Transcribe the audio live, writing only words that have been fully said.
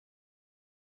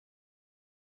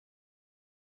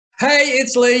Hey,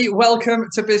 it's Lee. Welcome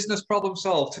to Business Problem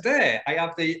Solved. Today, I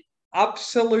have the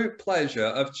absolute pleasure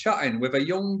of chatting with a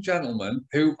young gentleman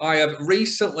who I have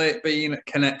recently been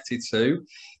connected to.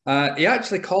 He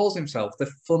actually calls himself the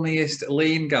funniest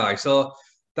lean guy. So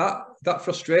that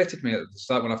frustrated me at the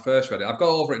start when I first read it. I've got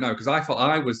over it now because I thought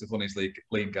I was the funniest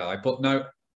lean guy, but no,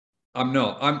 I'm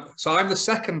not. I'm the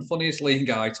second funniest lean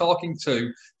guy talking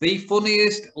to the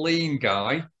funniest lean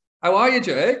guy. How are you,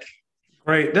 Jake?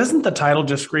 Right. Doesn't the title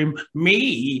just scream,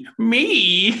 me,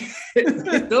 me?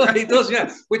 It does,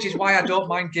 yeah. Which is why I don't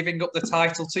mind giving up the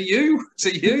title to you, So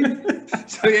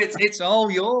it's all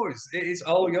yours. It is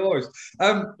all yours.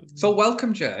 So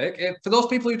welcome, Jake. For those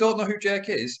people who don't know who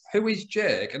is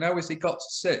Jake, and how has he got to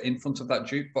sit in front of that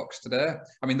jukebox today?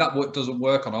 I mean, that doesn't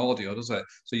work on audio, does it?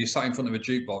 So you sat in front of a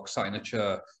jukebox, sat in a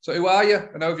chair. So who are you,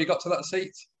 and how have you got to that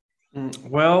seat?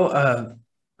 Well,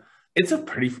 it's a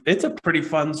pretty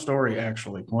fun story,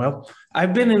 actually. Well,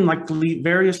 I've been in like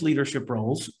various leadership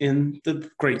roles in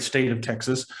the great state of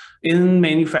Texas in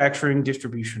manufacturing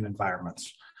distribution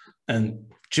environments. And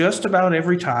just about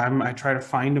every time I try to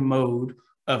find a mode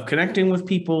of connecting with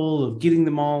people, of getting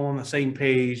them all on the same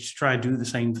page, to try and do the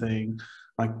same thing.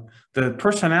 Like the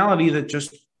personality that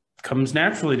just comes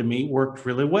naturally to me worked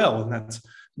really well. And that's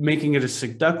making it as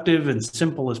seductive and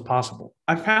simple as possible.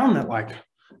 I found that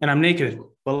and I'm naked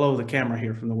below the camera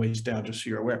here from the waist down, just so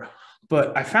you're aware.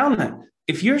 But I found that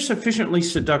if you're sufficiently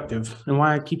seductive, and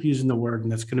why I keep using the word,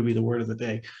 and that's going to be the word of the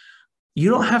day, you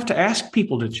don't have to ask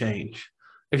people to change.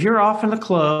 If you're off in the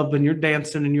club and you're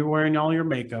dancing and you're wearing all your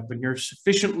makeup and you're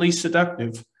sufficiently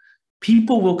seductive,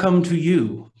 people will come to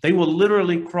you. They will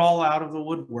literally crawl out of the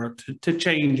woodwork to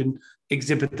change and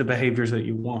exhibit the behaviors that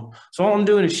you want. So all I'm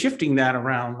doing is shifting that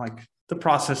around, like the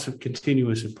process of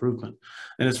continuous improvement.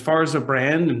 And as far as a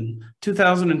brand, in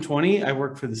 2020, I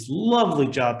worked for this lovely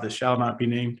job that shall not be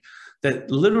named that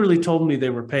literally told me they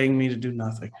were paying me to do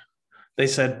nothing. They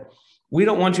said, we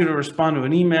don't want you to respond to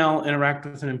an email, interact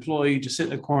with an employee, just sit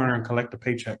in a corner and collect a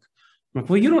paycheck. I'm like,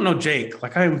 well, you don't know Jake.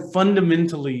 Like, I am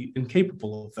fundamentally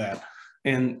incapable of that.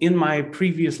 And in my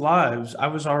previous lives, I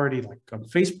was already like on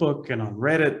Facebook and on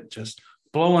Reddit, just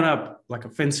blowing up like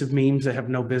offensive memes that have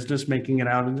no business making it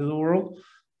out into the world.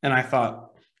 And I thought,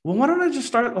 well, why don't I just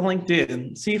start the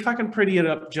LinkedIn, see if I can pretty it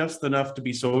up just enough to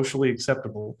be socially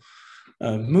acceptable.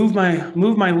 Move my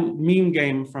meme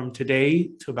game from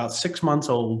today to about 6 months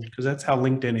old, because that's how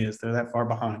LinkedIn is. They're that far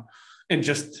behind, and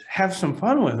just have some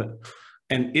fun with it.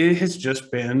 And it has just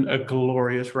been a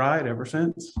glorious ride ever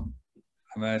since.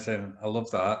 Amazing. I love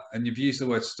that. And you've used the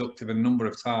word seductive a number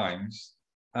of times.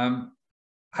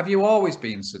 Have you always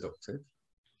been seductive?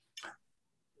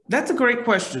 That's a great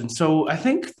question. So I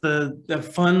think the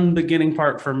fun beginning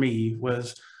part for me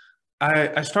was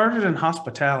I started in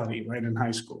hospitality right in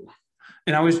high school.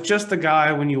 And I was just the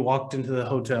guy when you walked into the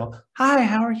hotel. Hi,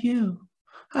 how are you?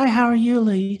 Hi, how are you,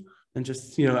 Lee? And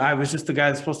just, I was just the guy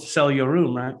that's supposed to sell you a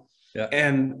room, right? Yeah.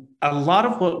 And a lot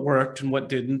of what worked and what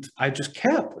didn't, I just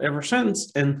kept ever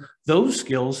since. And those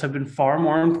skills have been far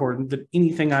more important than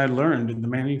anything I learned in the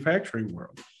manufacturing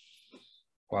world.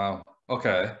 Wow.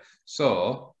 Okay.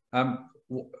 So, and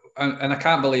I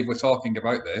can't believe we're talking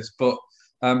about this, but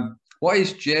what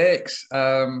is Jake's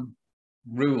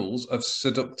rules of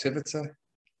seductivity?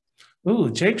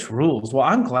 Ooh, Jake's rules. Well,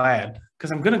 I'm glad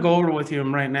because I'm going to go over with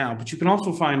him right now, but you can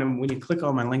also find him when you click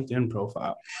on my LinkedIn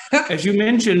profile. As you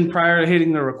mentioned prior to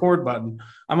hitting the record button,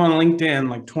 I'm on LinkedIn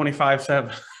like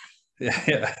 25/7.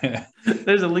 Yeah.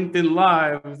 There's a LinkedIn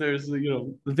Live. There's,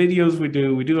 the videos we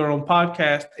do. We do our own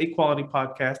podcast, A Quality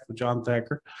Podcast with John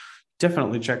Thacker.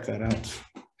 Definitely check that out.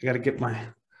 I got to get my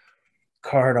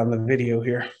card on the video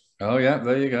here. Oh, yeah,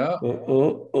 there you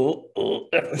go.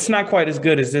 It's not quite as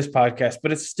good as this podcast,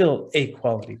 but it's still a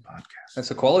quality podcast. It's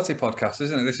a quality podcast,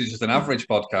 isn't it? This is just an average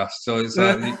podcast. So it's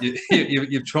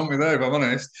you've trumped me there, if I'm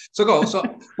honest. So go. So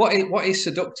what is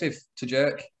seductive to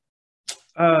Jake?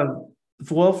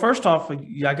 Well, first off,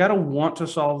 I got to want to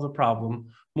solve the problem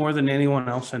more than anyone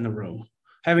else in the room.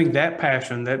 Having that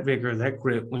passion, that vigor, that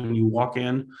grit when you walk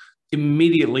in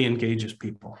immediately engages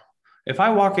people. If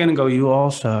I walk in and go, you all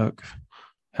suck,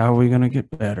 how are we going to get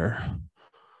better?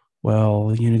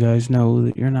 Well, you guys know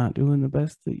that you're not doing the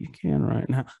best that you can right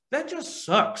now. That just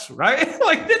sucks, right?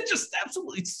 Like, that just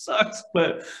absolutely sucks.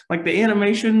 But like the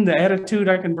animation, the attitude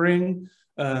I can bring,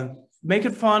 make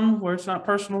it fun where it's not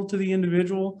personal to the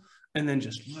individual, and then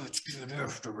just let's get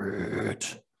after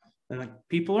it. And like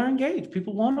people are engaged.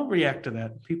 People want to react to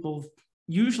that. People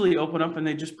usually open up and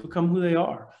they just become who they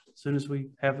are as soon as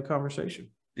we have the conversation.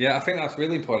 Yeah, I think that's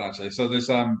really important actually. So there's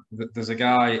a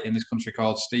guy in this country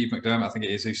called Steve McDermott, I think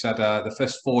it is, who said the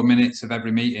first 4 minutes of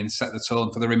every meeting set the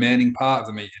tone for the remaining part of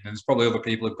the meeting. And there's probably other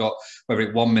people who've got whether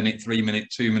it's 1 minute, 3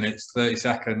 minutes, 2 minutes, 30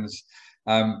 seconds.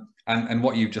 And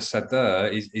what you've just said there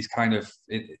is kind of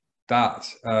that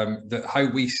how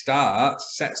we start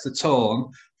sets the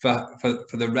tone for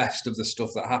the rest of the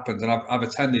stuff that happens. And I've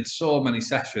attended so many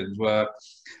sessions where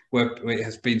it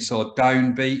has been so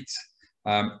downbeat,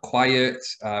 quiet.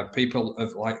 People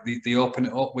have like they open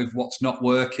it up with what's not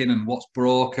working and what's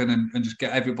broken and just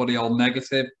get everybody all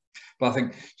negative. But I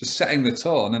think just setting the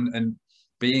tone and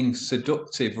being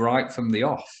seductive right from the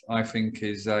off, I think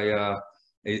is a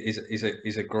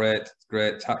great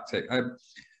tactic.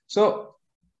 So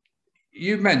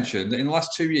you mentioned that in the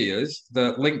last 2 years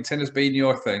that LinkedIn has been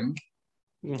your thing,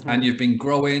 and you've been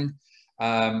growing.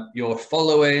 You're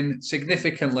following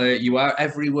significantly. You are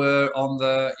everywhere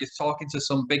you're talking to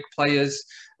some big players,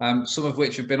 some of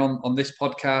which have been on this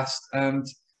podcast. And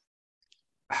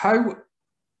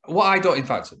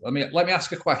let me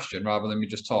ask a question rather than me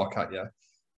just talk at you.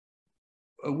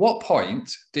 At what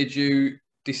point did you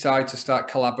decide to start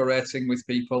collaborating with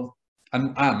people?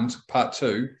 And part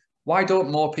two, why don't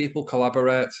more people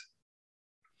collaborate?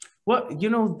 Well,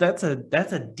 that's a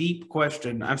deep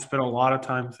question I've spent a lot of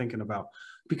time thinking about,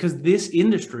 because this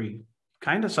industry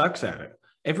kind of sucks at it.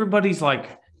 Everybody's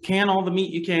like, can all the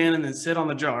meat you can and then sit on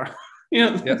the jar.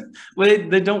 But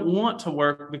they don't want to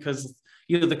work because,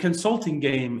 the consulting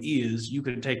game is you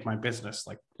could take my business,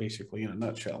 like basically in a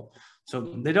nutshell. So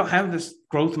they don't have this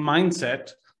growth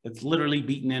mindset that's literally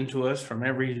beaten into us from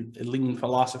every lean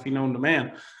philosophy known to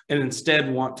man, and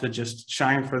instead want to just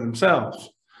shine for themselves.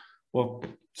 Well,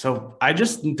 so I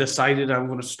just decided I'm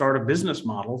going to start a business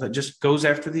model that just goes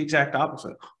after the exact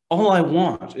opposite. All I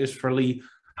want is for Lee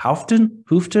Houghton,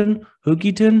 Hoogieton,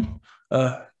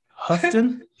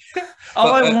 Houghton.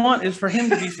 All I want is for him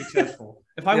to be successful.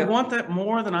 If I want that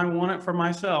more than I want it for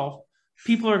myself,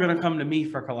 people are going to come to me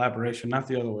for collaboration, not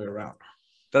the other way around.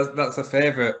 That's a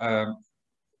favorite.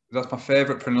 That's my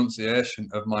favorite pronunciation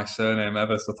of my surname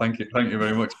ever. So thank you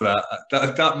very much for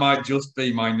that. That might just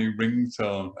be my new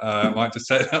ringtone. I might just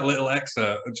take that little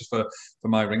excerpt just for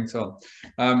my ringtone.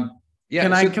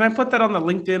 Can I put that on the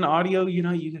LinkedIn audio?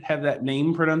 You could have that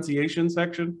name pronunciation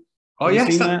section. Oh, have yes,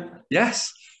 you seen that?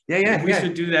 Yes. Yeah. We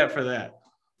should do that for that.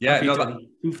 Yeah,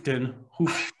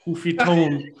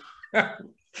 Hoofy-tone.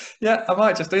 Yeah, I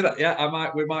might just do that.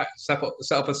 Yeah, we might set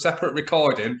up a separate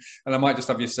recording, and I might just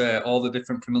have you say all the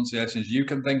different pronunciations you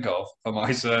can think of for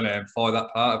my surname for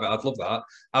that part of it. I'd love that.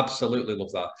 Absolutely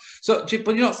love that. So, do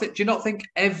you not think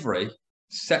every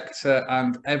sector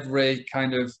and every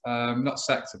kind of not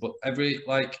sector, but every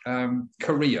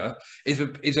career is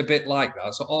a bit like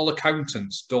that? So all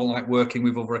accountants don't like working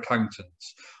with other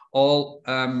accountants. All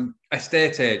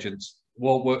estate agents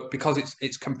won't work because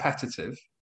it's competitive.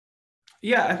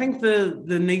 Yeah, I think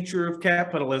the nature of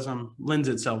capitalism lends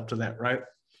itself to that, right?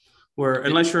 Where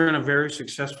unless you're in a very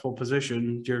successful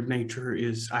position, your nature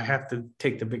is, I have to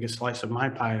take the biggest slice of my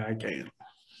pie I can.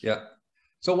 Yeah.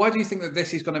 So why do you think that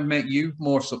this is going to make you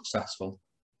more successful?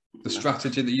 The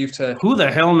strategy that you've taken? Who the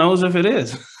hell knows if it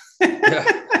is? Yeah.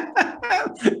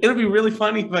 It'll be really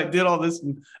funny if I did all this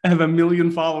and I have 1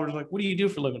 million followers. Like, what do you do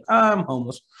for a living? I'm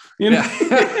homeless. Yeah.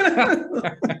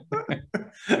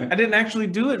 I didn't actually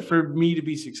do it for me to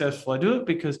be successful. I do it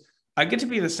because I get to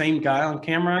be the same guy on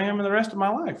camera I am in the rest of my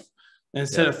life. And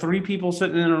instead of 3 people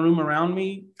sitting in a room around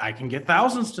me, I can get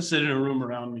thousands to sit in a room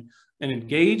around me and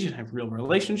engage and have real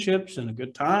relationships and a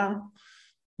good time.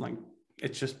 Like,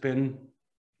 it's just been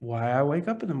why I wake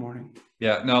up in the morning.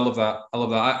 Yeah, no, I love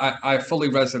that. I fully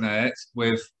resonate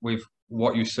with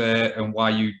what you say and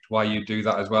why you do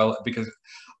that as well, because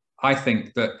I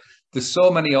think that there's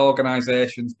so many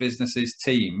organizations, businesses,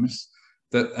 teams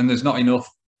and there's not enough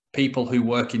people who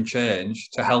work in change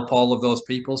to help all of those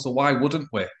people. So why wouldn't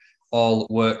we all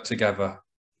work together?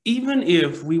 Even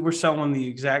if we were selling the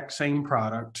exact same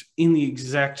product in the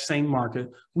exact same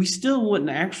market, we still wouldn't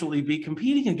actually be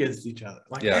competing against each other,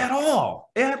 at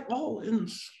all in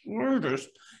the slightest.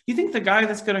 You think the guy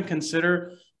that's going to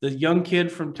consider the young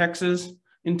kid from Texas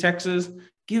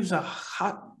gives a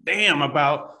hot damn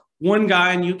about one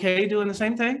guy in UK doing the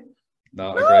same thing?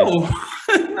 No, not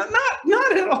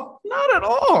at all. Not at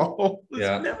all.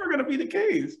 It's never going to be the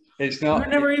case. It's not. We're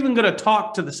never even going to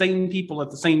talk to the same people at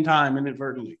the same time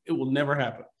inadvertently. It will never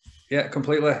happen. Yeah,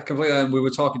 completely. And we were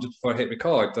talking just before I hit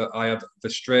record that I had the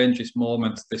strangest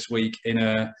moment this week in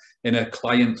a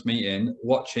client meeting,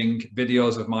 watching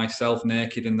videos of myself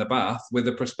naked in the bath with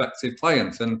a prospective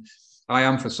client. And I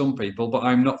am for some people, but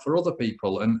I'm not for other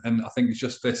people. And I think it's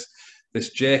just this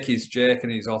this Jake is Jake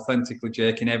and he's authentically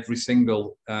Jake in every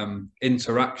single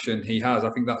interaction he has. I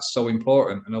think that's so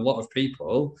important. And a lot of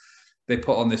people, they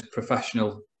put on this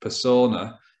professional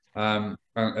persona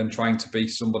and trying to be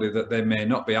somebody that they may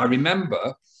not be. I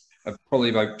remember probably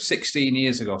about 16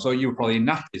 years ago, so you were probably in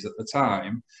nappies at the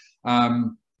time,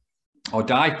 or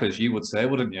diapers, you would say,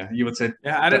 wouldn't you? You would say,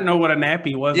 yeah, I didn't know what a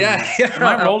nappy was. Yeah, yeah. Am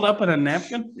I rolled up in a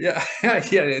napkin? Yeah,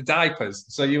 yeah, diapers.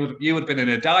 So you would have been in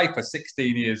a diaper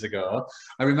 16 years ago.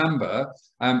 I remember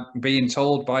being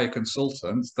told by a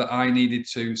consultant that I needed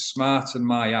to smarten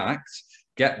my act,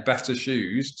 get better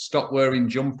shoes, stop wearing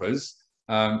jumpers,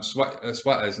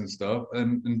 sweaters and stuff,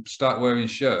 and start wearing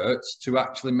shirts to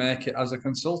actually make it as a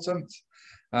consultant,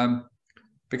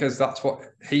 because that's what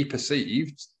he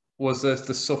perceived was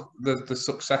the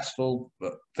successful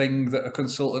thing that a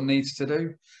consultant needs to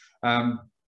do.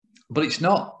 But it's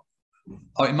not.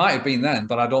 Oh, it might have been then,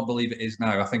 but I don't believe it is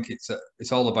now. I think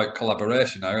it's all about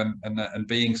collaboration now and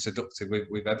being seductive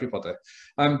with everybody.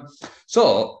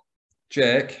 So,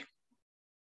 Jake,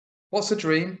 what's the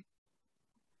dream?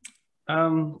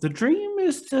 The dream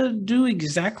is to do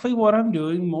exactly what I'm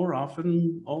doing more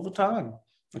often all the time.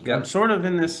 I'm sort of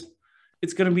in this,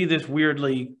 it's going to be this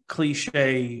weirdly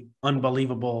cliche,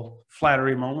 unbelievable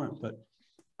flattery moment, but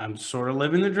I'm sort of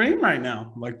living the dream right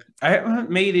now. Like, I haven't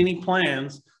made any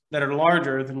plans that are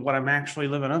larger than what I'm actually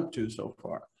living up to so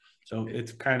far. So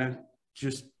it's kind of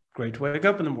just great to wake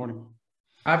up in the morning.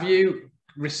 Have you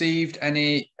received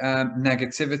any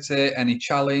negativity, any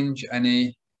challenge,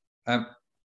 any...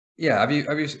 have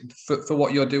you for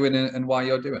what you're doing and why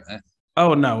you're doing it?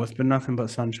 Oh no, it's been nothing but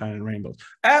sunshine and rainbows.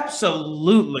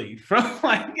 Absolutely.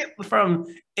 From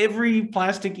every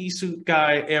plasticky suit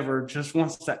guy ever just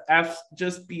wants to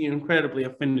just be incredibly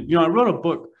offended. You know, I wrote a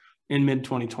book in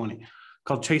mid-2020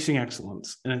 called Chasing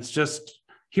Excellence. And it's just,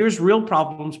 here's real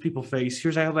problems people face.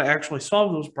 Here's how to actually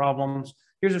solve those problems.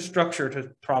 Here's a structure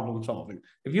to problem solving.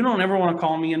 If you don't ever want to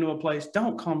call me into a place,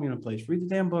 don't call me in a place. Read the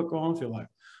damn book, go on with your life.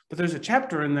 But there's a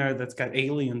chapter in there that's got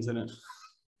aliens in it.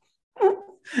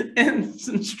 And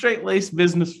some straight-laced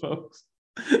business folks.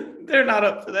 They're not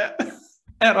up for that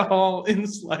at all in the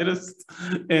slightest.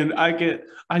 And I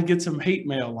get some hate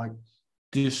mail like,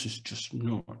 this is just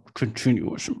not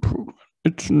continuous improvement.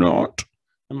 It's not.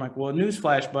 I'm like, well,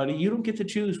 newsflash, buddy, you don't get to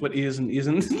choose what is and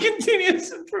isn't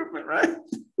continuous improvement, right?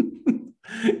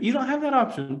 You don't have that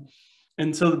option.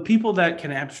 And so the people that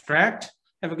can abstract,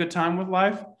 have a good time with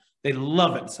life, they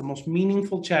love it. It's the most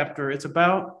meaningful chapter. It's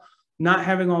about not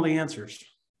having all the answers.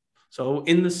 So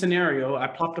in the scenario, I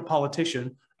plopped a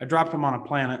politician, I dropped him on a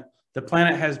planet. The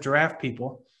planet has giraffe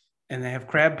people and they have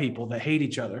crab people that hate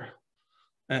each other.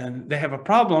 And they have a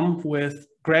problem with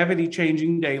gravity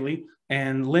changing daily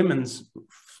and lemons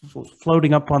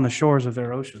floating up on the shores of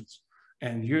their oceans.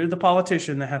 And you're the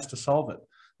politician that has to solve it.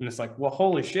 And it's like, well,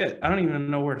 holy shit, I don't even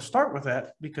know where to start with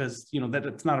that because, you know, that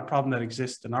it's not a problem that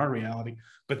exists in our reality.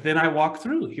 But then I walk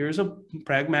through, here's a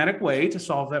pragmatic way to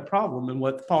solve that problem and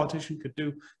what the politician could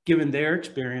do given their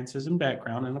experiences and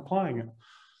background and applying it.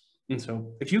 And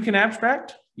so if you can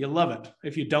abstract, you love it.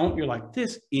 If you don't, you're like,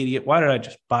 this idiot, why did I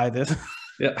just buy this?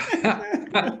 Yeah.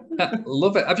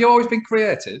 Love it. Have you always been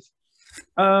creative?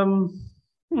 Well,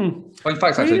 in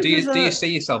fact, actually, do you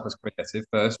see yourself as creative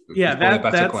first? Yeah,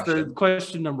 that's the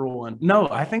question number one. No,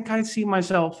 I think I see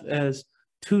myself as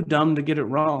too dumb to get it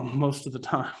wrong most of the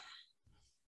time.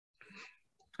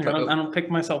 I don't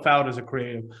pick myself out as a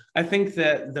creative. I think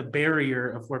that the barrier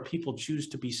of where people choose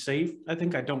to be safe, I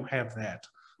think I don't have that.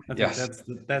 I think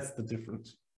that's the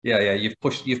difference. Yeah, you've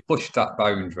pushed that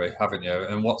boundary, haven't you?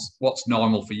 And what's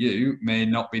normal for you may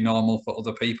not be normal for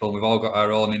other people. We've all got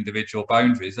our own individual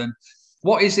boundaries. And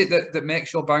what is it that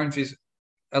makes your boundaries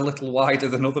a little wider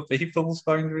than other people's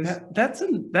boundaries? That's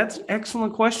an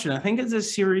excellent question. I think it's a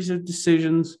series of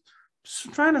decisions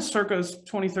trying to circa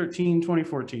 2013,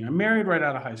 2014. I'm married right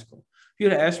out of high school. If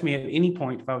you had asked me at any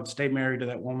point if I would stay married to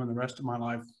that woman the rest of my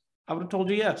life, I would have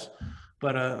told you yes.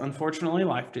 But unfortunately,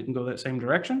 life didn't go that same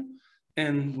direction.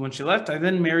 And when she left, I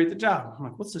then married the job. I'm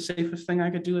like, what's the safest thing I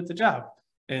could do at the job?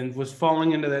 And was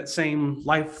falling into that same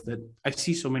life that I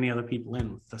see so many other people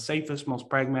in, the safest, most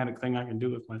pragmatic thing I can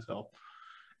do with myself.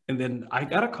 And then I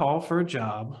got a call for a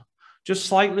job, just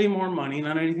slightly more money,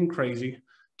 not anything crazy,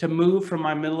 to move from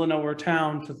my middle of nowhere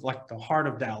town to like the heart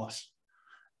of Dallas.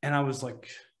 And I was like,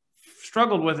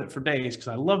 struggled with it for days because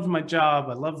I loved my job.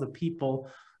 I love the people.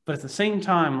 But at the same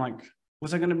time, like,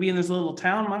 was I going to be in this little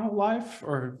town my whole life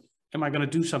or am I going to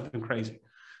do something crazy?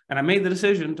 And I made the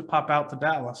decision to pop out to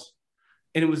Dallas.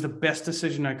 And it was the best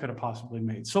decision I could have possibly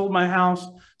made. Sold my house,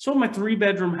 sold my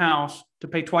 3-bedroom house to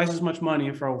pay twice as much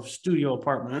money for a studio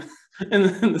apartment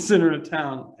in the center of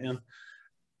town. And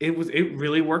it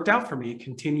really worked out for me. It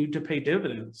continued to pay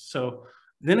dividends. So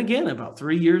then again, about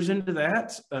 3 years into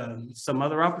that, some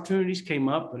other opportunities came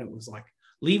up, and it was like,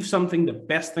 leave something, the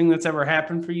best thing that's ever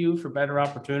happened for you, for better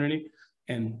opportunity.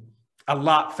 And a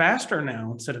lot faster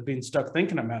now, instead of being stuck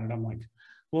thinking about it, I'm like,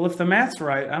 well, if the math's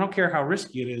right, I don't care how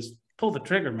risky it is, pull the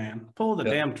trigger, man, pull the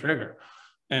damn trigger.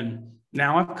 And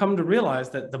now I've come to realize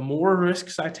that the more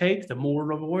risks I take, the more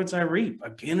rewards I reap,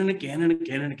 again and again and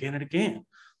again and again and again.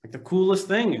 Like, the coolest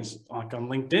thing is, like, on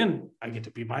LinkedIn, I get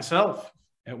to be myself.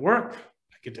 At work,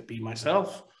 I get to be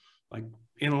myself. Like,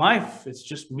 in life, it's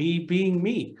just me being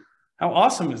me. How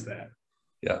awesome is that?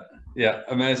 Yeah,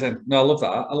 amazing. No, I love that.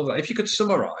 I love that. If you could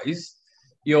summarize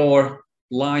your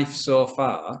life so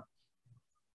far,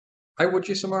 how would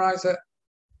you summarize it?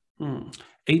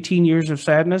 18 years of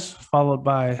sadness, followed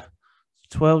by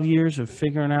 12 years of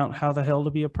figuring out how the hell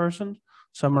to be a person,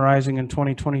 summarizing in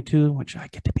 2022, which I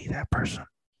get to be that person.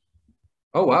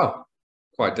 Oh, wow.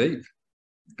 Quite deep.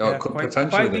 Yeah,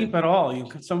 quite deep at all. You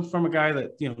come from a guy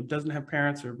that, doesn't have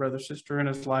parents or brother, sister in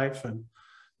his life, and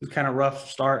it was kind of rough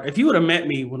start. If you would have met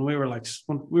me when we were like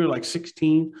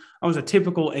 16, I was a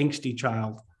typical angsty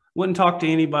child. Wouldn't talk to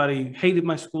anybody, hated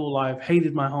my school life,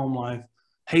 hated my home life,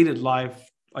 hated life,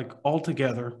 like,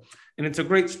 altogether. And it's a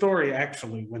great story,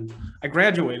 actually. When I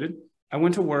graduated, I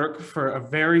went to work for a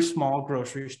very small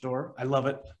grocery store. I love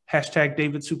it. Hashtag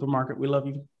David Supermarket. We love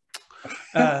you.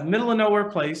 Middle of nowhere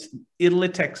place, Italy,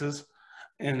 Texas.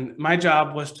 And my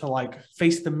job was to, like,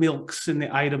 face the milks and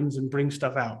the items and bring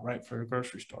stuff out, right, for a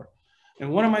grocery store.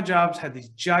 And one of my jobs had these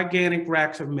gigantic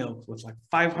racks of milk with like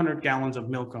 500 gallons of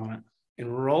milk on it,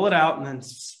 and roll it out and then,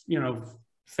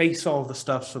 face all the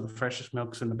stuff. So the freshest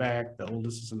milk's in the back, the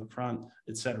oldest is in the front,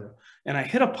 etc. And I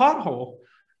hit a pothole,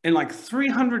 and like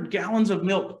 300 gallons of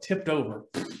milk tipped over,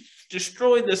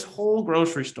 destroyed this whole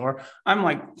grocery store. I'm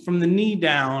like, from the knee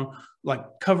down, like,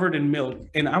 covered in milk.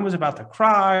 And I was about to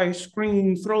cry,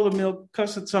 scream, throw the milk,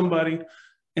 cuss at somebody.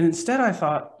 And instead I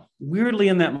thought, weirdly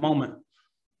in that moment,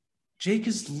 Jake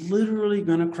is literally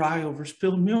going to cry over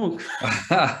spilled milk.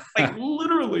 Like,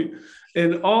 literally.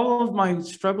 And all of my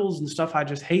struggles and stuff I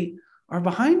just hate are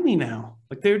behind me now.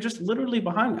 Like, they're just literally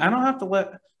behind me. I don't have to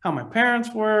let how my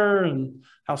parents were and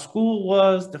how school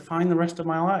was define the rest of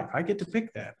my life. I get to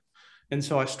pick that. And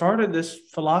so I started this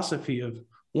philosophy of,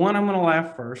 one, I'm going to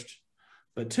laugh first,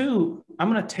 but two,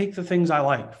 I'm going to take the things I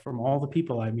like from all the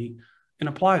people I meet and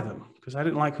apply them, because I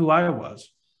didn't like who I was.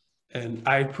 And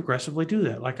I progressively do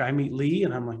that. Like, I meet Lee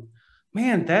and I'm like,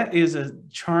 man, that is a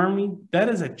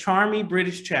charmy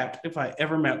British chap if I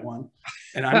ever met one.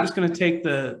 And I'm just going to take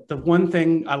the one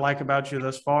thing I like about you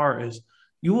thus far is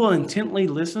you will intently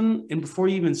listen, and before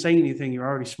you even say anything, you're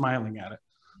already smiling at it.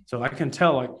 So I can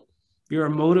tell, like, you're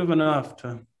emotive enough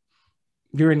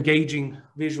you're engaging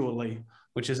visually,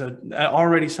 which is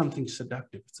already something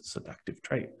seductive. It's a seductive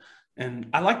trait. And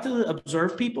I like to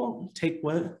observe people, take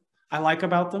what I like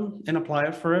about them and apply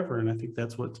it forever. And I think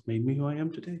that's what's made me who I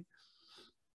am today.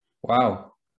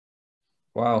 Wow.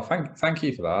 Thank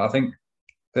you for that. I think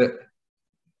that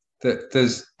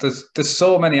there's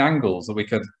so many angles that we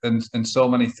could, and so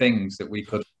many things that we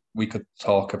could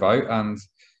talk about. And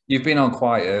you've been on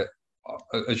quite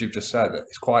as you've just said,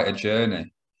 it's quite a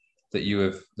journey that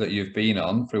you've been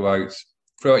on throughout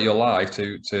your life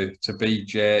to be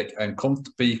Jake and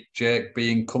be Jake,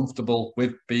 being comfortable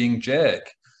with being Jake.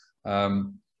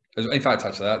 In fact,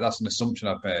 actually, that's an assumption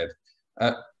I've made.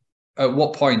 At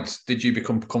what point did you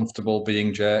become comfortable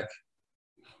being Jake?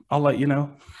 I'll let you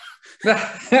know.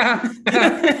 Yeah,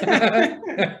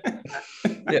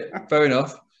 fair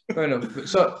enough.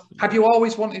 So have you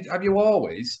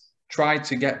always tried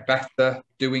to get better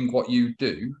doing what you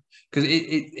do? Because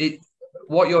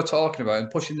what you're talking about and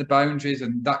pushing the boundaries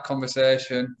and that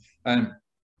conversation, and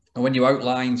when you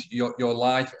outlined your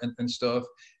life and stuff,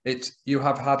 you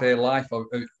have had a life of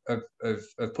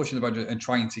pushing the boundaries and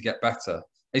trying to get better.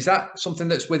 Is that something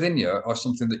that's within you, or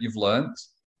something that you've learned?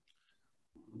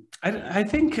 I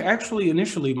think actually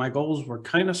initially my goals were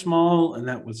kind of small, and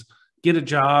that was get a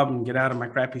job and get out of my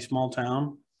crappy small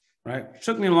town, right? It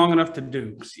took me long enough to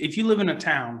do. If you live in a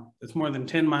town that's more than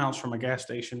 10 miles from a gas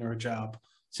station or a job,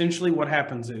 essentially what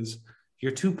happens is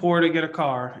you're too poor to get a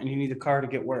car and you need a car to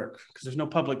get work, because there's no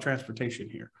public transportation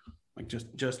here, like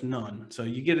just none. So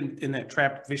you get in that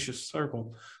trapped vicious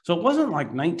circle. So it wasn't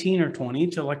like 19 or 20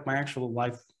 till like my actual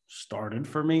life started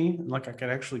for me. Like, I could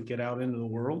actually get out into the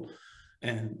world.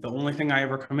 And the only thing I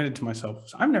ever committed to myself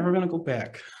was I'm never going to go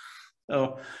back.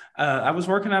 So I was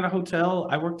working at a hotel.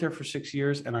 I worked there for 6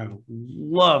 years, and I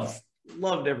loved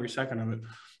every second of it.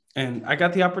 And I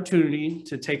got the opportunity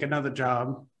to take another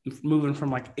job, moving from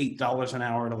like $8 an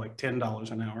hour to like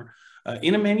 $10 an hour.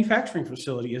 in a manufacturing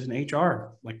facility as an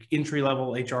HR, like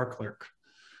entry-level HR clerk.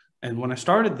 And when I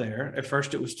started there, at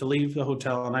first it was to leave the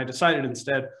hotel, and I decided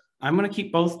instead, I'm going to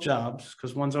keep both jobs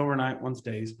because one's overnight, one's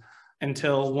days,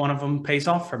 until one of them pays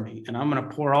off for me. And I'm going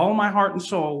to pour all my heart and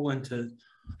soul into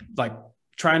like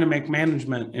trying to make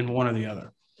management in one or the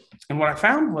other. And what I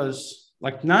found was,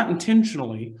 like, not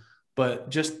intentionally, but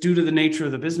just due to the nature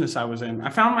of the business I was in, I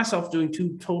found myself doing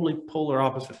two totally polar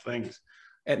opposite things.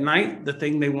 At night, the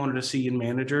thing they wanted to see in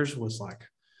managers was like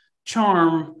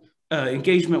charm,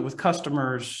 engagement with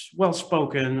customers,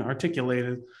 well-spoken,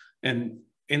 articulated. And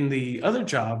in the other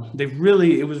job,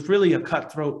 it was really a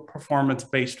cutthroat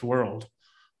performance-based world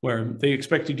where they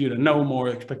expected you to know more,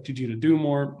 expected you to do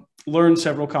more, learn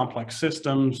several complex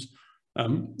systems,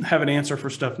 have an answer for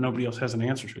stuff nobody else has an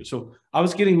answer to. So I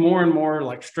was getting more and more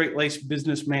like straight-laced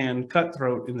businessman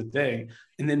cutthroat in the day,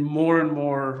 and then more and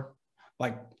more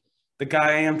like the guy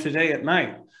I am today at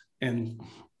night. And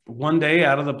one day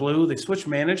out of the blue, they switched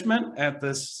management at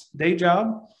this day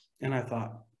job. And I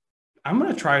thought, I'm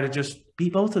going to try to just be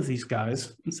both of these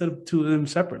guys instead of two of them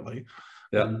separately.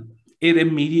 Yeah. It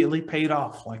immediately paid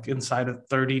off. Like inside of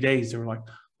 30 days, they were like,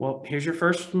 well, here's your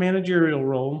first managerial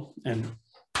role. And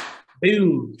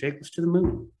boom, Jake was to the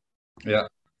moon. Yeah.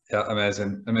 Yeah.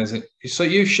 Amazing. Amazing. So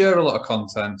you share a lot of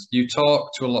content. You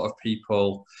talk to a lot of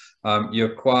people.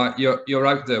 You're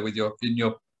out there with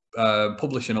your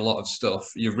publishing a lot of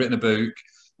stuff. You've written a book.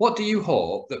 What do you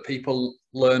hope that people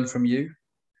learn from you?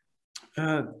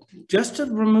 Just to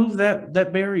remove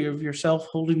that barrier of yourself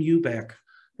holding you back.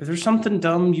 If there's something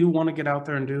dumb you want to get out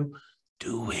there and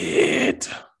do it.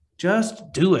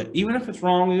 Just do it. Even if it's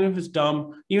wrong, even if it's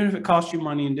dumb, even if it costs you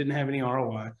money and didn't have any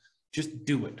ROI, just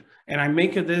do it. And I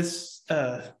make it this,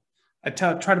 I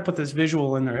try to put this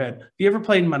visual in their head. Have you ever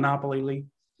played Monopoly, Lee?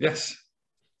 Yes.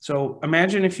 So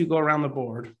imagine if you go around the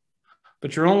board,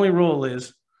 but your only rule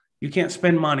is you can't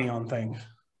spend money on things.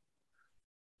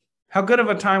 How good of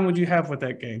a time would you have with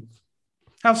that game?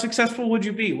 How successful would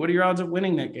you be? What are your odds of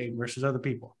winning that game versus other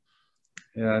people?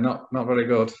 Yeah, not very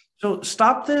good. So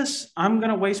stop this. I'm going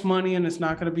to waste money and it's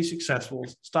not going to be successful.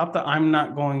 Stop the I'm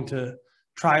not going to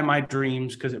try my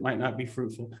dreams because it might not be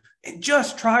fruitful. And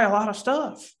just try a lot of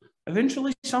stuff.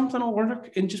 Eventually something will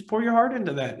work, and just pour your heart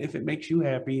into that if it makes you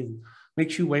happy and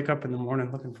makes you wake up in the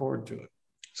morning looking forward to it.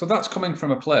 So that's coming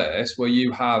from a place where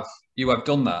you have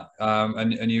done that,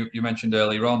 and you mentioned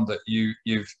earlier on that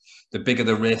you've the bigger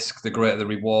the risk, the greater the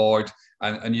reward,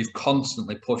 and you've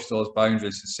constantly pushed those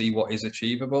boundaries to see what is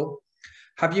achievable.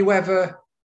 Have you ever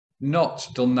not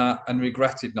done that and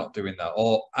regretted not doing that,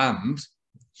 or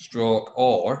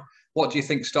what do you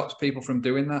think stops people from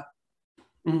doing that?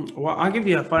 Well, I'll give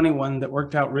you a funny one that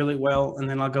worked out really well, and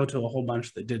then I'll go to a whole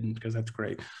bunch that didn't, because that's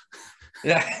great.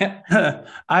 Yeah.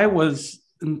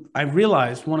 I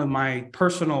realized one of my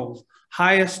personal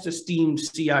highest esteemed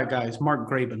CI guys, Mark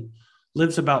Graben,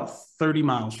 lives about 30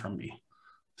 miles from me.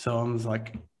 So I was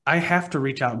like, I have to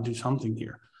reach out and do something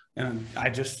here. And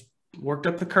I just worked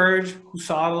up the courage,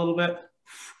 saw it a little bit,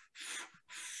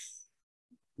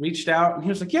 reached out, and he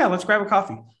was like, yeah, let's grab a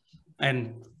coffee.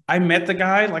 And I met the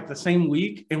guy like the same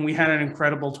week, and we had an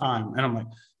incredible time. And I'm like,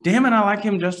 damn it, I like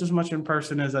him just as much in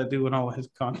person as I do in all of his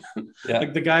content. Yeah.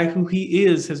 Like the guy who he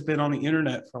is has been on the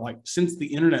internet for like since the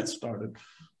internet started.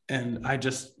 And I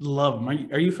just love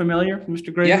him. Are you familiar,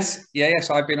 Mr. Gray? Yes. Yes.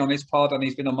 I've been on his pod and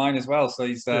he's been on mine as well. So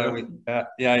he's, he's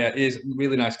a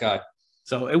really nice guy.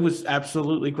 So it was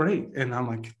absolutely great. And I'm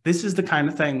like, this is the kind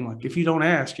of thing, like, if you don't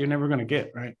ask, you're never going to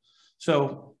get, right?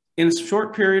 So in a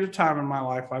short period of time in my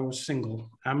life, I was single.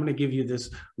 I'm going to give you this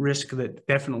risk that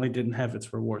definitely didn't have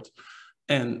its rewards.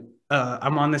 And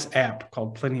I'm on this app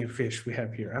called Plenty of Fish we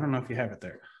have here. I don't know if you have it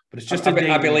there, but it's just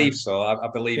I believe so. I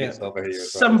believe it's over here.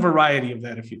 Some variety of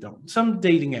that if you don't. Some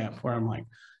dating app where I'm like,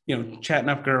 chatting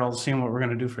up girls, seeing what we're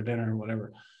going to do for dinner or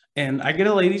whatever. And I get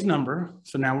a lady's number.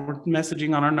 So now we're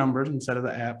messaging on our numbers instead of the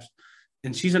apps.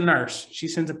 And she's a nurse. She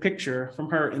sends a picture from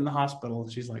her in the hospital.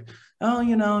 She's like, oh,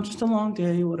 just a long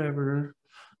day, whatever.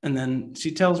 And then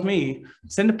she tells me,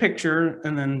 send a picture,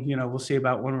 and then, we'll see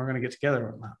about when we're going to get together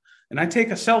or not. And I take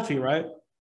a selfie, right?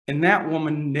 And that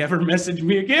woman never messaged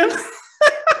me again.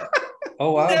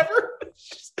 Oh, wow. Never.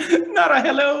 Not a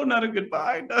hello, not a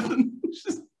goodbye, nothing.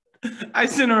 I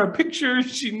sent her a picture.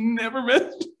 She never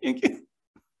messaged me again.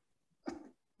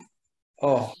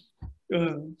 Oh.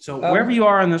 So wherever you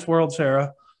are in this world,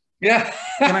 Sarah. Yeah.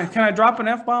 Can I drop an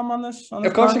F-bomb on this?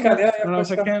 Of course you can. Yeah, I don't know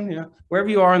if I can. Yeah. Wherever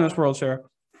you are in this world, Sarah.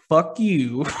 Fuck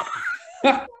you.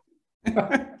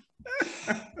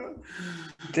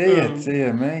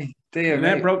 Dear me.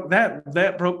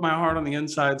 That broke my heart on the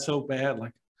inside so bad.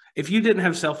 Like, if you didn't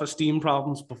have self-esteem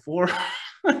problems before,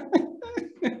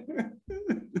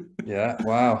 Yeah.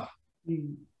 Wow.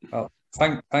 Well,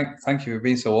 thank you for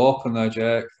being so open there,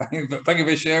 Jake. Thank you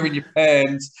for sharing your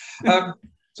pains.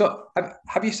 So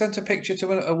have you sent a picture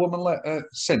to a woman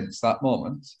since that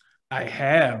moment? I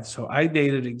have. So I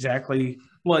dated exactly,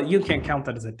 well, you can't count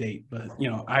that as a date, but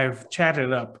I've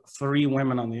chatted up 3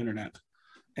 women on the internet.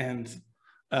 And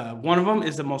one of them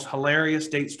is the most hilarious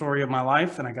date story of my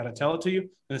life, and I got to tell it to you.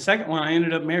 And the second one, I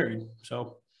ended up married.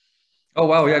 So, oh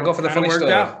wow, yeah, go for the funny story.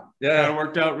 Yeah, kind of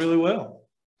worked out really well.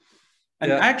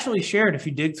 And I actually shared, if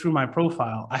you dig through my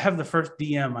profile, I have the first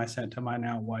DM I sent to my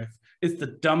now wife. It's the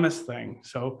dumbest thing.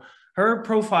 So her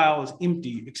profile is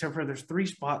empty, except for there's 3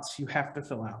 spots you have to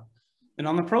fill out. And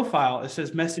on the profile, it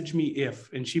says "message me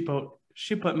if," and she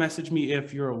put "message me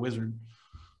if you're a wizard."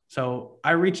 So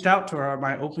I reached out to her.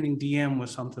 My opening DM was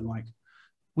something like,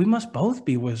 "We must both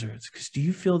be wizards, because do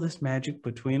you feel this magic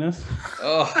between us?"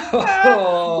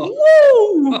 Oh.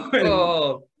 Woo!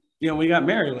 And, we got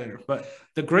married later. But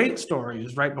the great story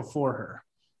is right before her.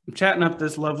 I'm chatting up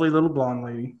this lovely little blonde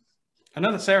lady,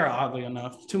 another Sarah, oddly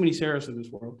enough. Too many Sarahs in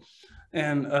this world.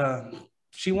 And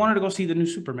she wanted to go see the new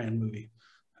Superman movie.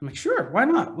 I'm like, sure, why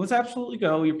not? Let's absolutely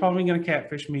go. You're probably going to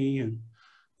catfish me and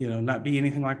not be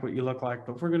anything like what you look like,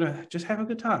 but we're going to just have a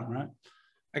good time, right?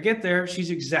 I get there.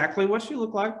 She's exactly what she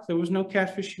looked like. There was no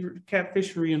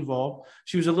catfishery involved.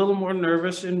 She was a little more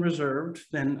nervous and reserved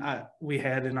than we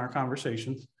had in our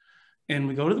conversations. And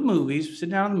we go to the movies,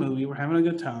 sit down in the movie. We're having a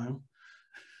good time.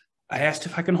 I asked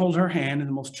if I can hold her hand in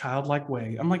the most childlike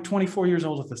way. I'm like 24 years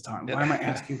old at this time. Why am I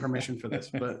asking permission for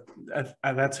this? But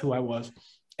that's who I was.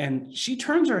 And she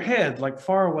turns her head like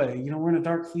far away. We're in a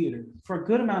dark theater for a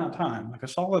good amount of time, like a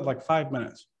solid 5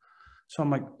 minutes. So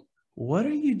I'm like, what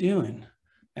are you doing?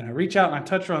 And I reach out and I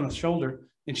touch her on the shoulder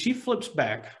and she flips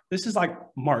back. This is like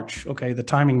March. Okay. The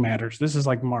timing matters. This is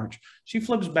like March. She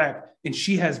flips back and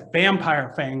she has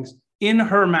vampire fangs in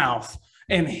her mouth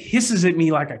and hisses at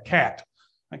me like a cat.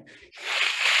 Like,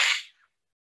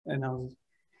 and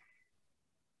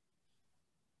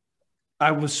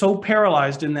I was so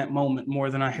paralyzed in that moment more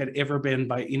than I had ever been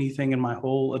by anything in my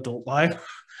whole adult life.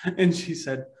 And she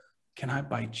said, "Can I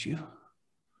bite you?"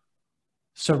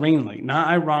 Serenely, not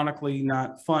ironically,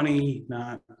 not funny,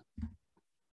 not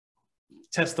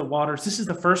test the waters. This is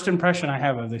the first impression I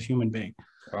have of this human being.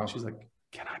 Wow. She's like,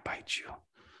 "Can I bite you?"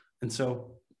 And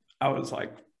so I was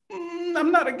like,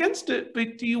 "I'm not against it,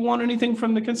 but do you want anything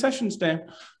from the concession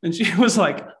stand?" And she was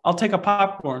like, "I'll take a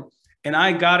popcorn." And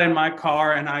I got in my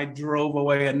car and I drove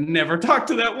away and never talked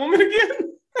to that woman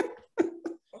again.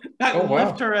 I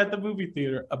left her at the movie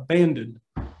theater, abandoned.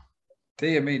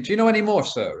 Dear me. Do you know any more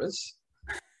Sarahs?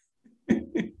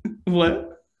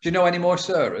 What? Do you know any more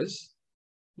Sarahs?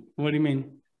 What do you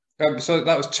mean? So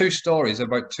that was 2 stories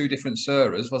about 2 different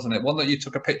Sarahs, wasn't it? One that you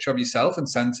took a picture of yourself and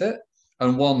sent it,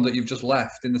 and one that you've just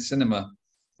left in the cinema.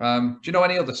 Do you know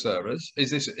any other Sarahs?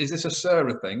 Is this a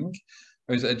Sarah thing,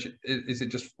 or is it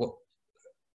just what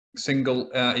single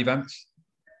events?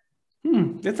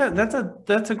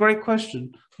 That's a great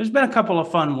question. There's been a couple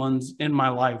of fun ones in my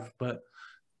life, but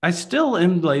I still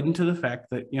am laden to the fact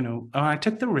that, I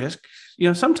took the risk.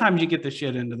 Sometimes you get the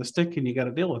shit into the stick and you got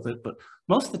to deal with it. But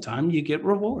most of the time you get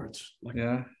rewards.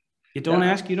 You don't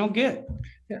ask, you don't get.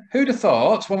 Yeah. Who'd have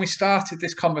thought when we started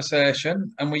this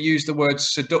conversation and we used the word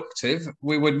seductive,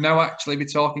 we would now actually be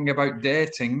talking about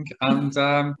dating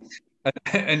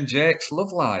and Jake's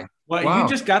love life. Well, wow. You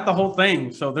just got the whole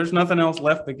thing. So there's nothing else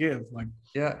left to give.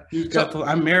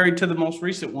 I'm married to the most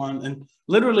recent one. And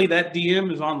literally that DM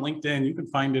is on LinkedIn. You can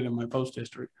find it in my post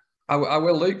history. I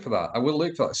will look for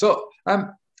that. So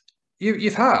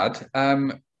you've had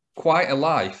quite a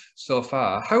life so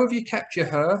far. How have you kept your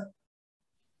hair?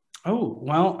 Oh,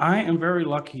 well, I am very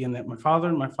lucky in that my father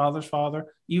and my father's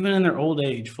father, even in their old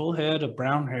age, full head of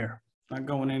brown hair, not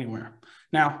going anywhere.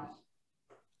 Now,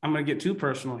 I'm going to get too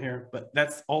personal here, but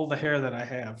that's all the hair that I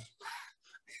have.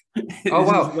 Oh,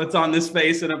 wow. What's on this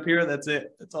face and up here, that's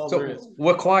it. That's all there is.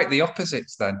 We're quite the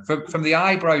opposites then. From the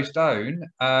eyebrows down,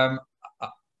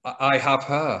 I have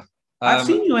hair. I've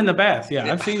seen you in the bath.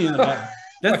 Yeah, I've seen you in the bath.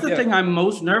 That's the thing I'm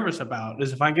most nervous about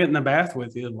is if I get in the bath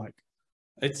with you,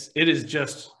 it is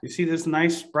just, you see this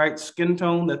nice bright skin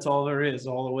tone? That's all there is,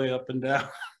 all the way up and down.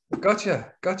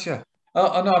 Gotcha.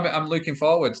 Oh no, I'm looking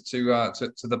forward to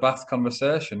the bath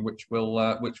conversation, which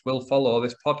will follow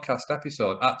this podcast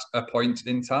episode at a point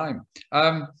in time.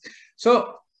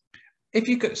 So if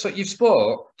you could, so you've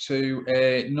spoke to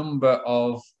a number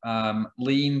of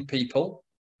lean people.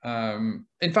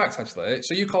 In fact, actually,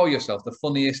 so you call yourself the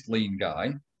funniest lean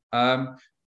guy.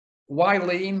 Why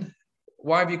lean?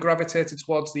 Why have you gravitated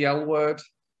towards the L word?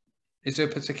 Is there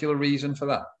a particular reason for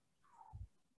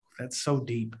that? That's so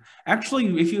deep.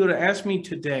 Actually, if you would have asked me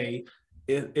today,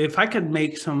 if I could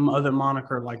make some other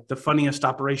moniker like the funniest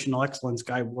operational excellence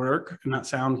guy work and not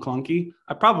sound clunky,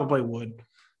 I probably would,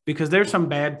 because there's some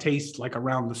bad taste like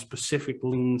around the specific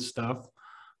lean stuff.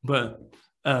 But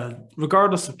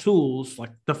regardless of tools,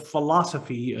 like the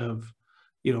philosophy of,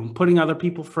 putting other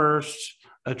people first,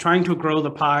 trying to grow the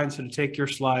pie instead of take your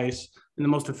slice in the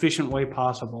most efficient way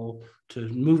possible to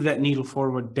move that needle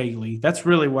forward daily. That's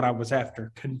really what I was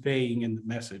after conveying in the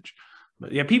message.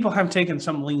 But yeah, people have taken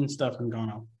some lean stuff and gone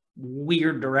a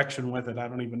weird direction with it. I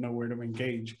don't even know where to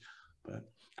engage. But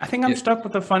I think I'm stuck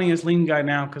with the funniest lean guy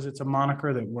now because it's a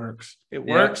moniker that works. It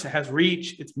works. It has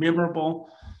reach. It's memorable.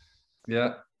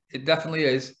 Yeah, it definitely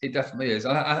is. It definitely is.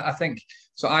 And I think,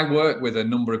 so I work with a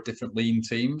number of different lean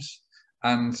teams,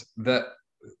 and that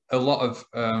a lot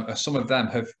of some of them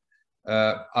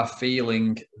are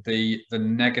feeling the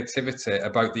negativity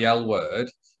about the L word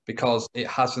because it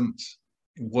hasn't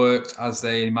worked as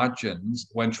they imagined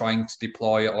when trying to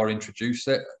deploy it or introduce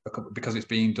it, because it's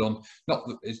being done not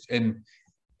in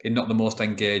not the most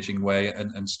engaging way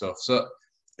and stuff. So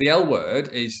the L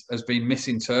word has been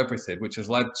misinterpreted, which has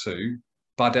led to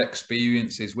bad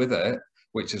experiences with it,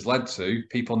 which has led to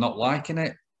people not liking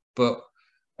it. But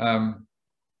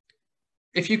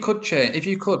if you could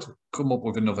come up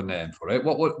with another name for it,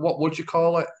 what would you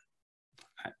call it?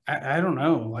 I don't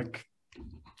know. Like,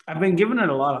 I've been giving it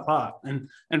a lot of thought. And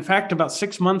in fact, about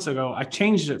 6 months ago, I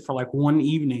changed it for like one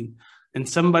evening. And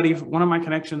one of my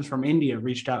connections from India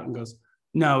reached out and goes,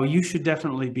 "No, you should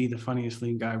definitely be the funniest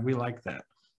lean guy. We like that."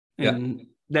 And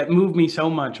that moved me so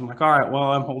much. I'm like, all right,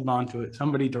 well, I'm holding on to it.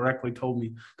 Somebody directly told me,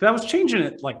 because I was changing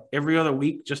it like every other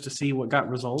week just to see what got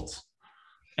results.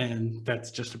 And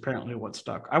that's just apparently what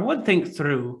stuck. I would think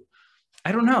through,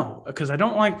 I don't know, because I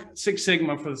don't like Six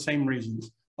Sigma for the same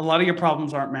reasons. A lot of your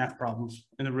problems aren't math problems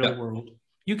in the real world.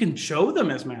 You can show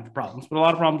them as math problems, but a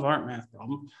lot of problems aren't math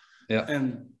problems. Yeah.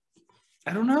 And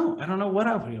I don't know. I don't know what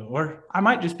I would do. Or I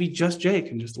might just be just Jake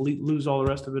and just lose all the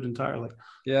rest of it entirely.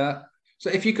 Yeah. So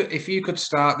if you could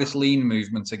start this lean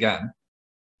movement again,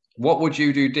 what would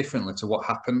you do differently to what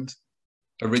happened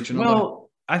originally?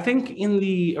 Well, I think in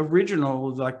the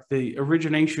original, like the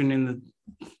origination in the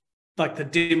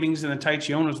Demings and the Tai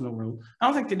Chi owners in the world, I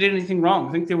don't think they did anything wrong.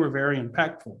 I think they were very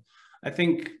impactful. I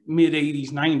think mid 80s,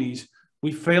 90s,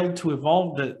 we failed to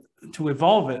evolve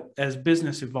it as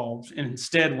business evolves, and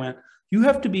instead went, you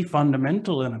have to be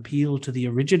fundamental and appeal to the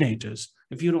originators.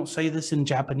 If you don't say this in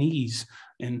Japanese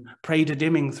and pray to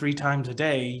Deming 3 times a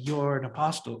day, you're an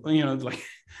apostle.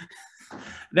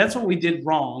 That's what we did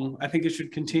wrong. I think it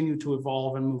should continue to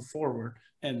evolve and move forward.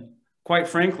 And quite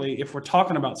frankly, if we're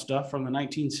talking about stuff from the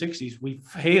 1960s, we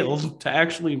failed to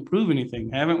actually improve anything,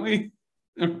 haven't we?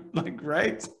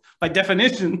 Right? By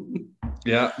definition.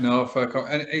 Yeah, no,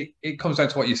 and it comes down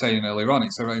to what you're saying earlier on.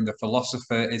 It's around the philosophy.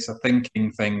 It's a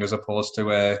thinking thing as opposed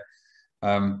to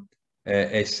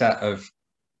a set of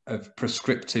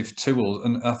prescriptive tools.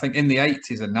 And I think in the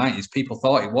 80s and 90s, people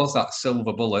thought it was that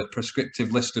silver bullet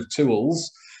prescriptive list of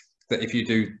tools that if you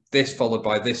do this followed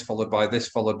by this followed by this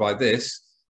followed by this,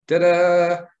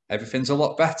 everything's a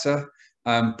lot better.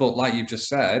 But like you've just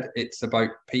said, it's about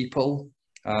people.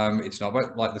 It's not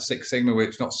about like the Six Sigma, where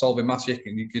it's not solving magic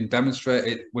and you can demonstrate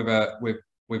it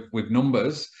with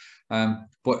numbers.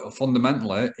 But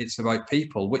fundamentally, it's about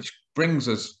people, which brings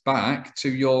us back to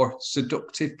your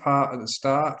seductive part at the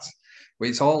start.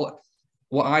 It's all,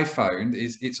 what I found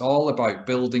is it's all about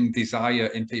building desire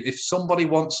in people. If somebody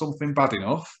wants something bad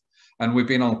enough, and we've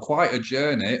been on quite a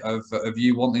journey of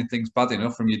you wanting things bad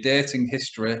enough, from your dating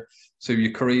history to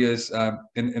your careers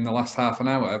in the last half an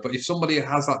hour. But if somebody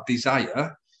has that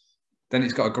desire, then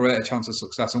it's got a greater chance of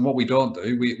success. And what we don't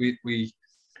do,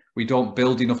 we don't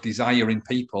build enough desire in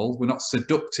people. We're not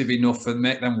seductive enough and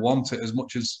make them want it as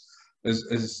much as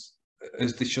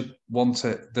they should want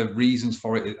it. The reasons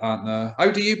for it aren't there. How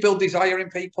do you build desire in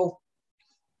people?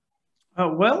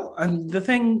 Well, and the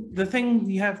thing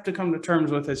you have to come to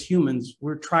terms with as humans,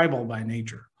 we're tribal by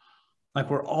nature. Like,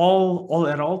 we're all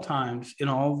at all times, in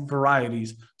all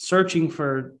varieties, searching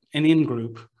for an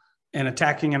in-group and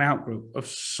attacking an out-group of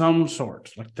some sort.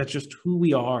 Like, that's just who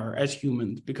we are as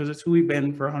humans, because it's who we've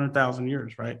been for 100,000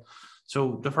 years, right?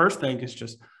 So the first thing is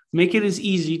just make it as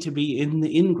easy to be in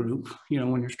the in-group,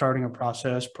 when you're starting a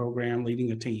process, program,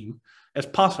 leading a team, as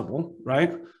possible,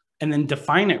 right? And then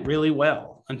define it really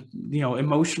well and,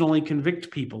 emotionally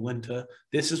convict people into,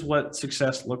 this is what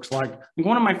success looks like. And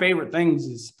one of my favorite things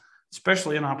is,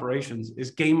 especially in operations,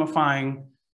 is gamifying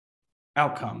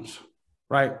outcomes,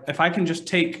 right? If I can just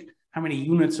take how many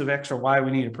units of X or Y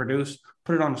we need to produce,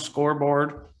 put it on a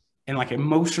scoreboard, and like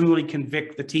emotionally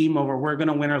convict the team over we're going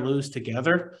to win or lose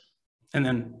together. And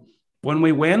then when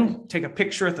we win, take a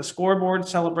picture at the scoreboard,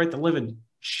 celebrate the living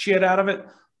shit out of it.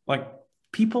 Like,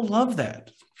 people love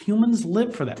that. Humans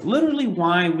live for that. Literally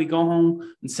why we go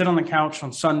home and sit on the couch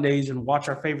on Sundays and watch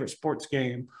our favorite sports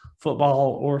game,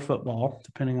 football,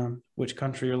 depending on which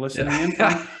country you're listening in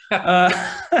from.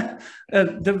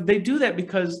 They do that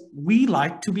because we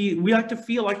like to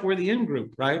feel like we're the in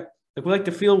group, right? Like, we like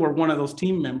to feel we're one of those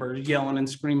team members yelling and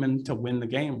screaming to win the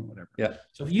game or whatever. Yeah.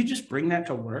 So if you just bring that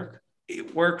to work,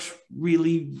 it works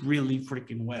really, really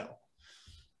freaking well.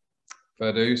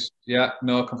 Fair dues. Yeah,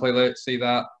 no, completely see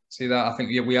that. I think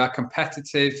we are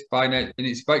competitive by nature, and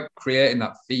it's about creating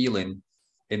that feeling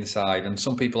inside. And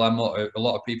some people a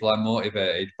lot of people are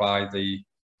motivated by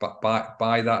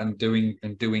that and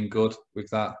doing good with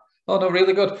that. Oh no,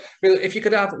 really good. Really, if you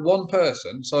could have one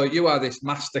person, so you are this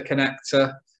master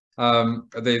connector,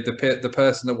 the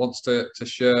person that wants to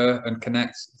share and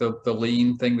connect the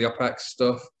lean thing, the OPEX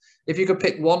stuff. If you could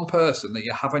pick one person that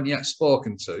you haven't yet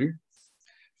spoken to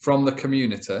from the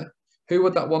community, who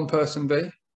would that one person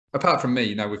be? Apart from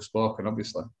me, now we've spoken,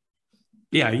 obviously.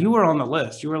 Yeah, you were on the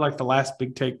list. You were like the last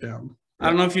big takedown. Yeah. I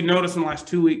don't know if you noticed in the last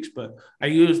 2 weeks, but I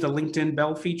used the LinkedIn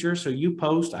bell feature. So you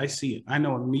post, I see it. I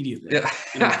know immediately. Yeah.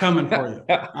 And I'm coming for you.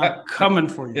 I'm coming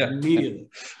for you immediately.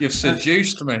 You've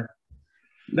seduced me.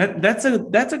 That's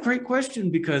a great question,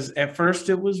 because at first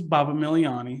it was Baba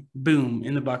Miliani, boom,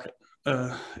 in the bucket.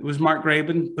 It was Mark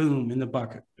Graben, boom, in the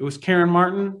bucket. It was Karen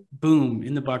Martin, boom,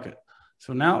 in the bucket.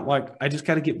 So now, like, I just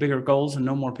got to get bigger goals and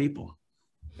know more people.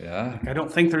 Yeah. Like, I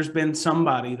don't think there's been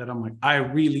somebody that I'm like, I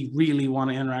really, really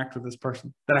want to interact with this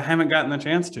person that I haven't gotten the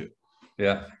chance to.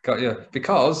 Yeah, got you.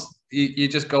 Because you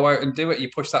just go out and do it.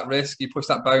 You push that risk, you push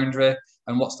that boundary,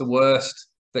 and what's the worst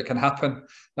that can happen?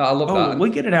 No, I love that. We'll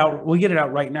get it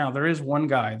out right now. There is one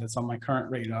guy that's on my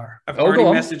current radar. I've already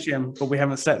messaged him, but we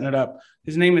haven't setting it up.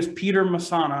 His name is Peter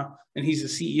Masana, and he's the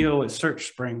CEO at Search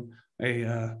Spring,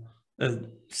 a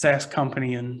SaaS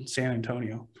company in San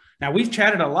Antonio. Now, we've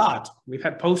chatted a lot. We've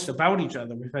had posts about each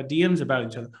other. We've had DMs about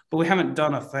each other, but we haven't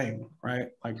done a thing, right?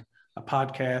 Like a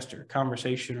podcast or a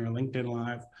conversation or a LinkedIn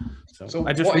Live. So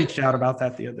I just reached out about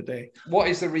that the other day. What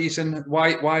is the reason?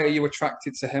 Why are you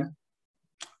attracted to him?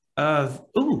 I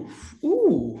think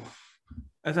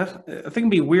it'd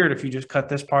be weird if you just cut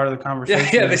this part of the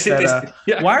conversation.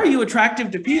 Why are you attractive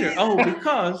to Peter? Oh,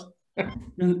 because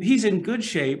he's in good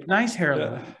shape, nice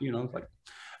hairline.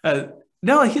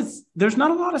 There's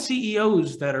not a lot of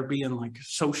CEOs that are being like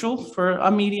social for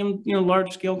a medium,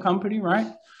 large scale company,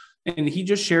 right? And he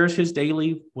just shares his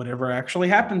daily, whatever actually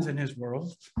happens in his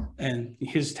world and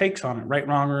his takes on it, right,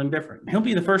 wrong, or indifferent. He'll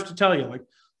be the first to tell you, like,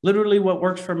 literally what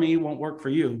works for me won't work for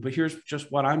you, but here's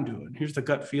just what I'm doing. Here's the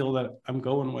gut feel that I'm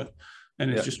going with.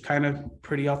 And it's just kind of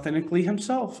pretty authentically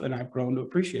himself. And I've grown to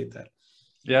appreciate that.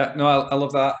 Yeah, no, I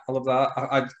love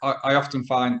that. I often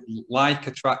find like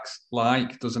attracts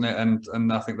like, doesn't it?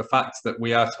 And I think the fact that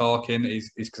we are talking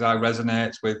is because I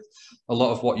resonate with a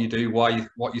lot of what you do,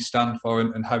 what you stand for,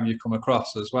 and how you come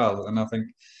across as well. And I think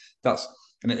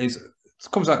it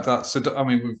comes out to that. So I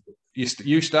mean,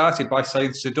 you started by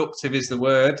saying seductive is the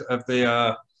word of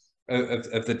the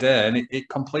day, and it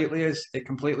completely is. It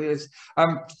completely is.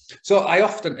 So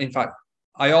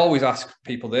I always ask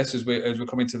people this as we're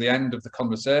coming to the end of the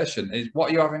conversation: is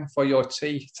what are you having for your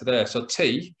tea today? So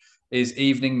tea is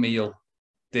evening meal,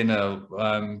 dinner,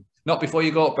 not before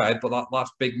you go to bed, but that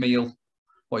last big meal.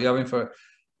 What are you having for it?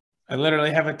 I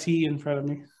literally have a tea in front of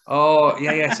me. Oh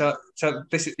yeah. So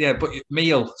this is but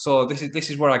meal. So this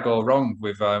is where I go wrong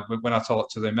with when I talk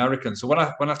to the Americans. So when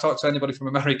I talk to anybody from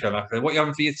America, and I say, "What are you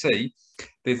having for your tea?"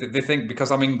 They think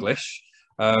because I'm English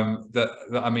that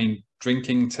I mean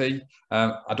drinking tea.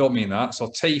 I don't mean that. So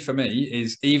tea for me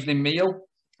is evening meal,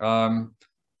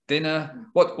 dinner.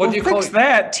 What do you call it?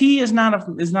 That tea is not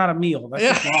a meal. That's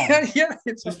just wrong. Yeah,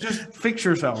 it's just fix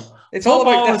yourself. It's all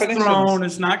about definitions. Is thrown,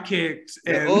 it's not kicked.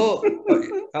 And...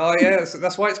 Oh yeah, so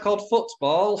that's why it's called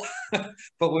football.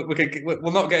 But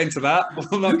we'll not get into that.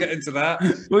 We'll not get into that.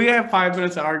 We have 5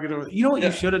 minutes to argue. You know what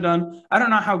you should have done? I don't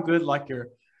know how good like your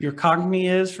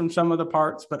cognition is from some of the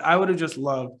parts, but I would have just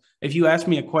loved if you asked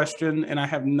me a question and I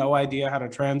have no idea how to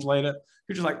translate it.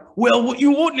 You're just like, well, what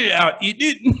you wanted it out, you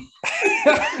didn't.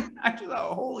 I just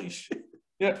thought, holy shit.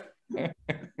 Yeah.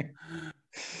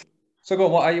 So go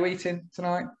on, what are you eating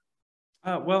tonight?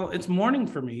 Well, it's morning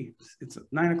for me. It's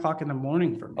 9 o'clock in the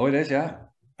morning for me. Oh, it is, yeah.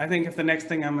 I think if the next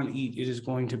thing I'm going to eat, it is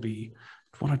going to be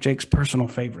one of Jake's personal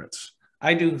favorites.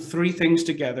 I do 3 things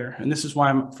together, and this is why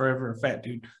I'm forever a fat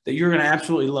dude, that you're going to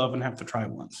absolutely love and have to try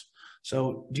once.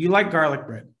 So do you like garlic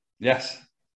bread? Yes.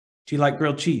 Do you like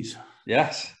grilled cheese?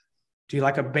 Yes. Do you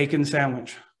like a bacon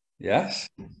sandwich? Yes.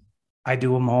 I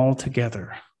do them all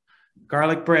together.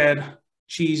 Garlic bread,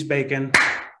 cheese, bacon,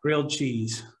 grilled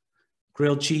cheese,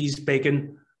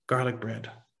 bacon, garlic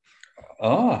bread.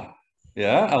 Oh,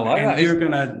 yeah, I like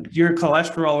And that. your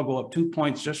cholesterol will go up 2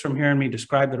 points just from hearing me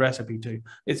describe the recipe to you.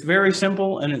 It's very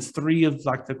simple, and it's three of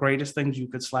like the greatest things you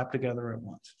could slap together at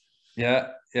once. Yeah,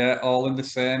 yeah, all in the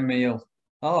same meal.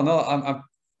 Oh no,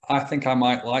 I think I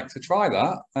might like to try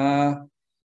that.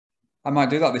 I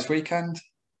might do that this weekend.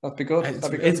 That'd be good.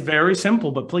 That'd be good. It's very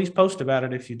simple, but please post about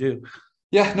it if you do.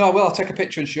 Yeah, no, I will. I'll take a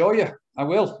picture and show you. I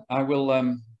will. I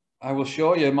will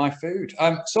show you my food.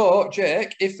 So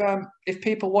Jake, if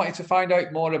people wanted to find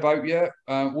out more about you,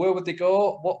 where would they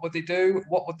go? What would they do?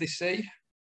 What would they see?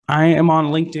 I am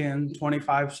on LinkedIn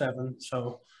 24/7.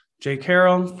 So Jake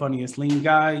Harrell, funniest lean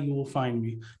guy, you will find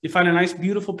me. You find a nice,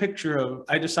 beautiful picture of,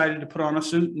 I decided to put on a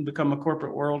suit and become a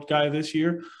corporate world guy this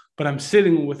year, but I'm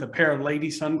sitting with a pair of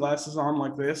lady sunglasses on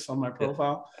like this on my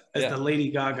profile as the Lady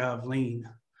Gaga of lean.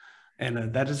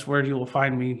 And that is where you will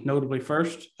find me notably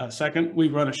first. Second, we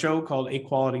run a show called A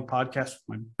Quality Podcast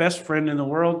with my best friend in the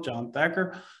world, John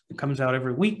Thacker. It comes out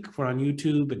every week. We're on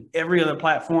YouTube and every other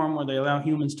platform where they allow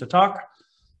humans to talk.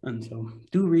 And so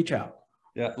do reach out.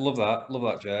 Yeah, love that. Love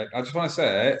that, Jake. I just want to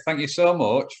say thank you so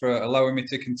much for allowing me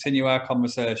to continue our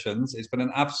conversations. It's been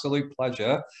an absolute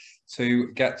pleasure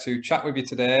to get to chat with you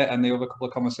today and the other couple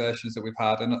of conversations that we've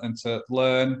had and to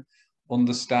learn,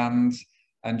 understand,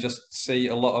 and just see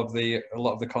a lot of the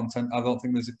content. I don't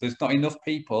think there's not enough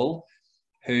people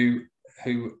who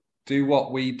do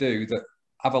what we do that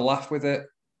have a laugh with it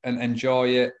and enjoy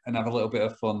it and have a little bit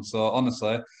of fun. So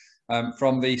honestly,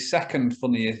 from the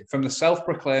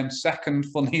self-proclaimed second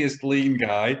funniest lean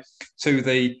guy to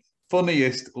the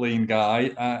funniest lean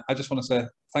guy, I just want to say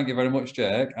thank you very much,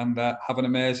 Jake, and have an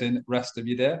amazing rest of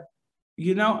your day.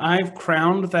 You know, I've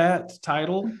crowned that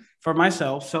title for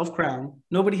myself, self-crowned.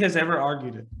 Nobody has ever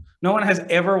argued it. No one has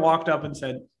ever walked up and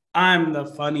said, I'm the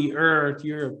funny earth,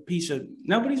 you're a piece of...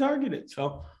 Nobody's argued it.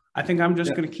 So I think I'm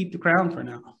just going to keep the crown for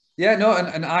now. Yeah, no,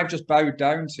 and I've just bowed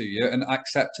down to you and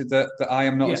accepted that I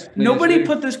am not. Yeah. Nobody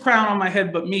put this crown on my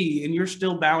head but me, and you're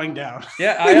still bowing down.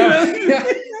 Yeah, I am.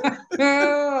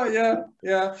 Yeah.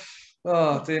 Yeah.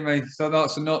 Oh dear me. So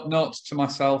that's a note to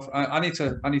myself. I need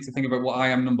to think about what I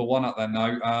am number one at then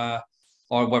now,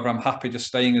 or whether I'm happy just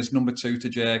staying as number two to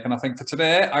Jake. And I think for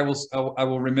today, I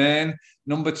will remain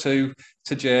number two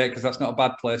to Jake because that's not a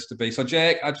bad place to be. So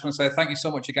Jake, I just want to say thank you so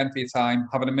much again for your time.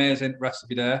 Have an amazing rest of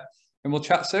your day. And we'll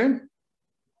chat soon.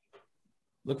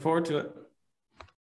 Look forward to it.